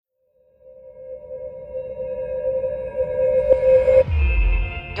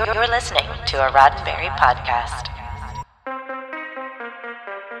You're listening to a Roddenberry podcast.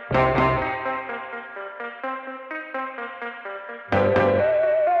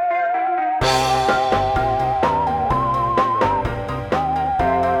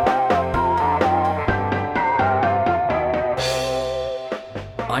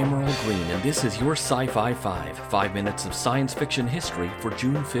 I'm Earl Green, and this is your SciFi5, 5 minutes of science fiction history for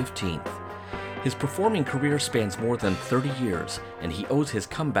June 15th. His performing career spans more than 30 years, and he owes his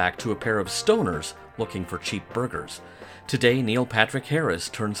comeback to a pair of stoners looking for cheap burgers. Today, Neil Patrick Harris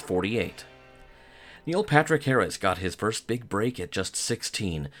turns 48. Neil Patrick Harris got his first big break at just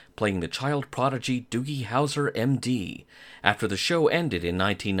 16, playing the child prodigy Doogie Howser, M.D. After the show ended in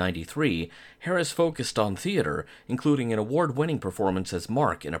 1993, Harris focused on theater, including an award-winning performance as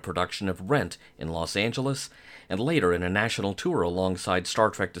Mark in a production of Rent in Los Angeles, and later in a national tour alongside Star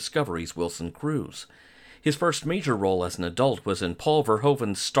Trek Discovery's Wilson Cruz. His first major role as an adult was in Paul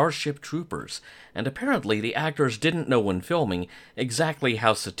Verhoeven's Starship Troopers, and apparently the actors didn't know when filming exactly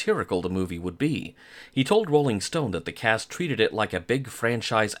how satirical the movie would be. He told Rolling Stone that the cast treated it like a big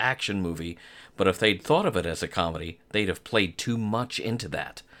franchise action movie, but if they'd thought of it as a comedy, they'd have played too much into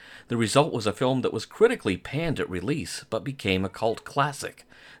that. The result was a film that was critically panned at release, but became a cult classic.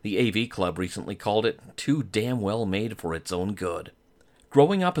 The AV Club recently called it too damn well made for its own good.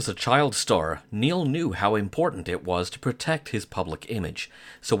 Growing up as a child star, Neil knew how important it was to protect his public image,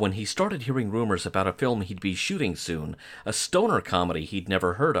 so when he started hearing rumors about a film he'd be shooting soon, a stoner comedy he'd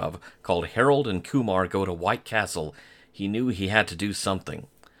never heard of, called Harold and Kumar Go to White Castle, he knew he had to do something.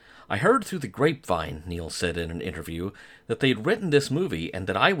 "I heard through the grapevine," Neil said in an interview, "that they'd written this movie and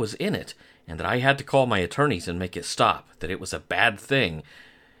that I was in it, and that I had to call my attorneys and make it stop, that it was a bad thing.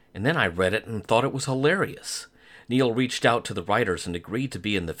 And then I read it and thought it was hilarious." Neil reached out to the writers and agreed to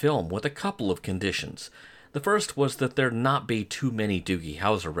be in the film with a couple of conditions. The first was that there not be too many Doogie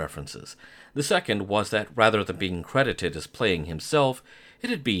Howser references. The second was that rather than being credited as playing himself,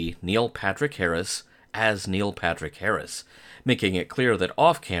 it'd be Neil Patrick Harris as Neil Patrick Harris, making it clear that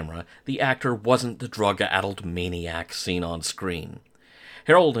off-camera, the actor wasn't the drug-addled maniac seen on screen.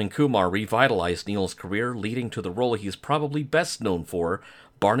 Harold and Kumar revitalized Neil's career, leading to the role he's probably best known for,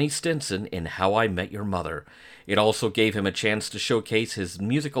 Barney Stinson in How I Met Your Mother. It also gave him a chance to showcase his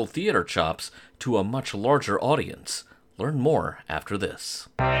musical theater chops to a much larger audience. Learn more after this.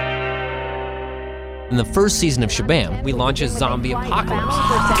 In the first season of Shabam, we launch a zombie apocalypse,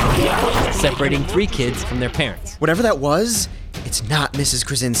 separating 3 kids from their parents. Whatever that was, it's not Mrs.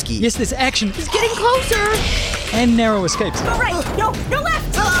 Krasinski. Yes, this action is getting closer! And narrow escapes. Go right! No left!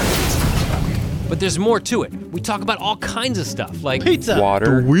 But there's more to it. We talk about all kinds of stuff, like pizza,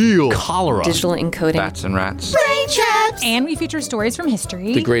 water, the wheel, cholera, digital encoding, bats and rats, brain traps, and we feature stories from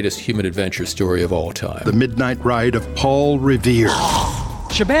history. The greatest human adventure story of all time. The Midnight Ride of Paul Revere.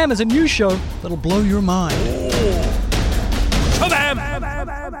 Shabam is a new show that'll blow your mind. Shabam!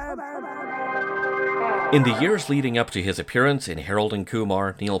 In the years leading up to his appearance in Harold and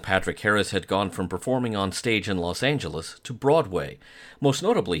Kumar, Neil Patrick Harris had gone from performing on stage in Los Angeles to Broadway. Most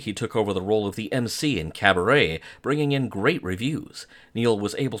notably, he took over the role of the MC in Cabaret, bringing in great reviews. Neil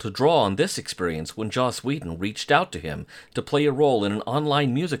was able to draw on this experience when Joss Whedon reached out to him to play a role in an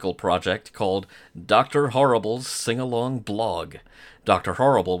online musical project called Dr. Horrible's Sing-Along Blog. Dr.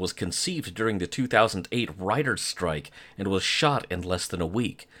 Horrible was conceived during the 2008 writers' strike and was shot in less than a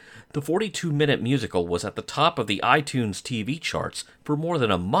week. The 42-minute musical was at the top of the iTunes TV charts for more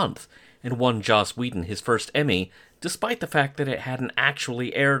than a month and won Joss Whedon his first Emmy, despite the fact that it hadn't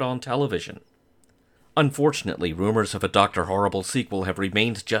actually aired on television. Unfortunately, rumors of a Dr. Horrible sequel have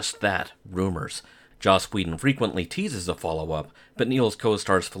remained just that, rumors. Joss Whedon frequently teases a follow-up, but Neil's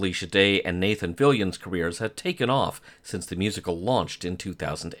co-stars Felicia Day and Nathan Fillion's careers had taken off since the musical launched in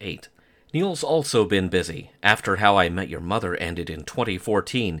 2008. Neil's also been busy. After How I Met Your Mother ended in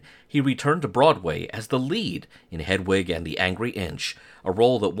 2014, he returned to Broadway as the lead in Hedwig and the Angry Inch, a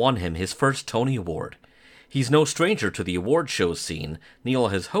role that won him his first Tony Award. He's no stranger to the award show scene. Neil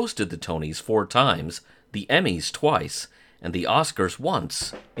has hosted the Tonys 4 times, the Emmys twice, and the Oscars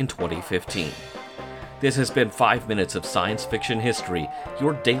once in 2015. This has been 5 minutes of science fiction history,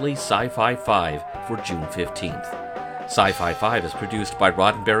 your daily Sci-Fi 5 for June 15th. Sci-Fi5 is produced by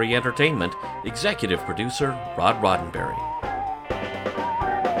Roddenberry Entertainment, executive producer Rod Roddenberry.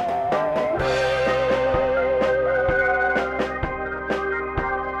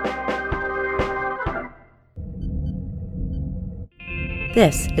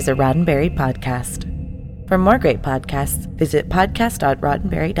 This is a Roddenberry podcast. For more great podcasts, visit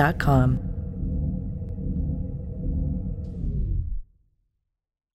podcast.roddenberry.com.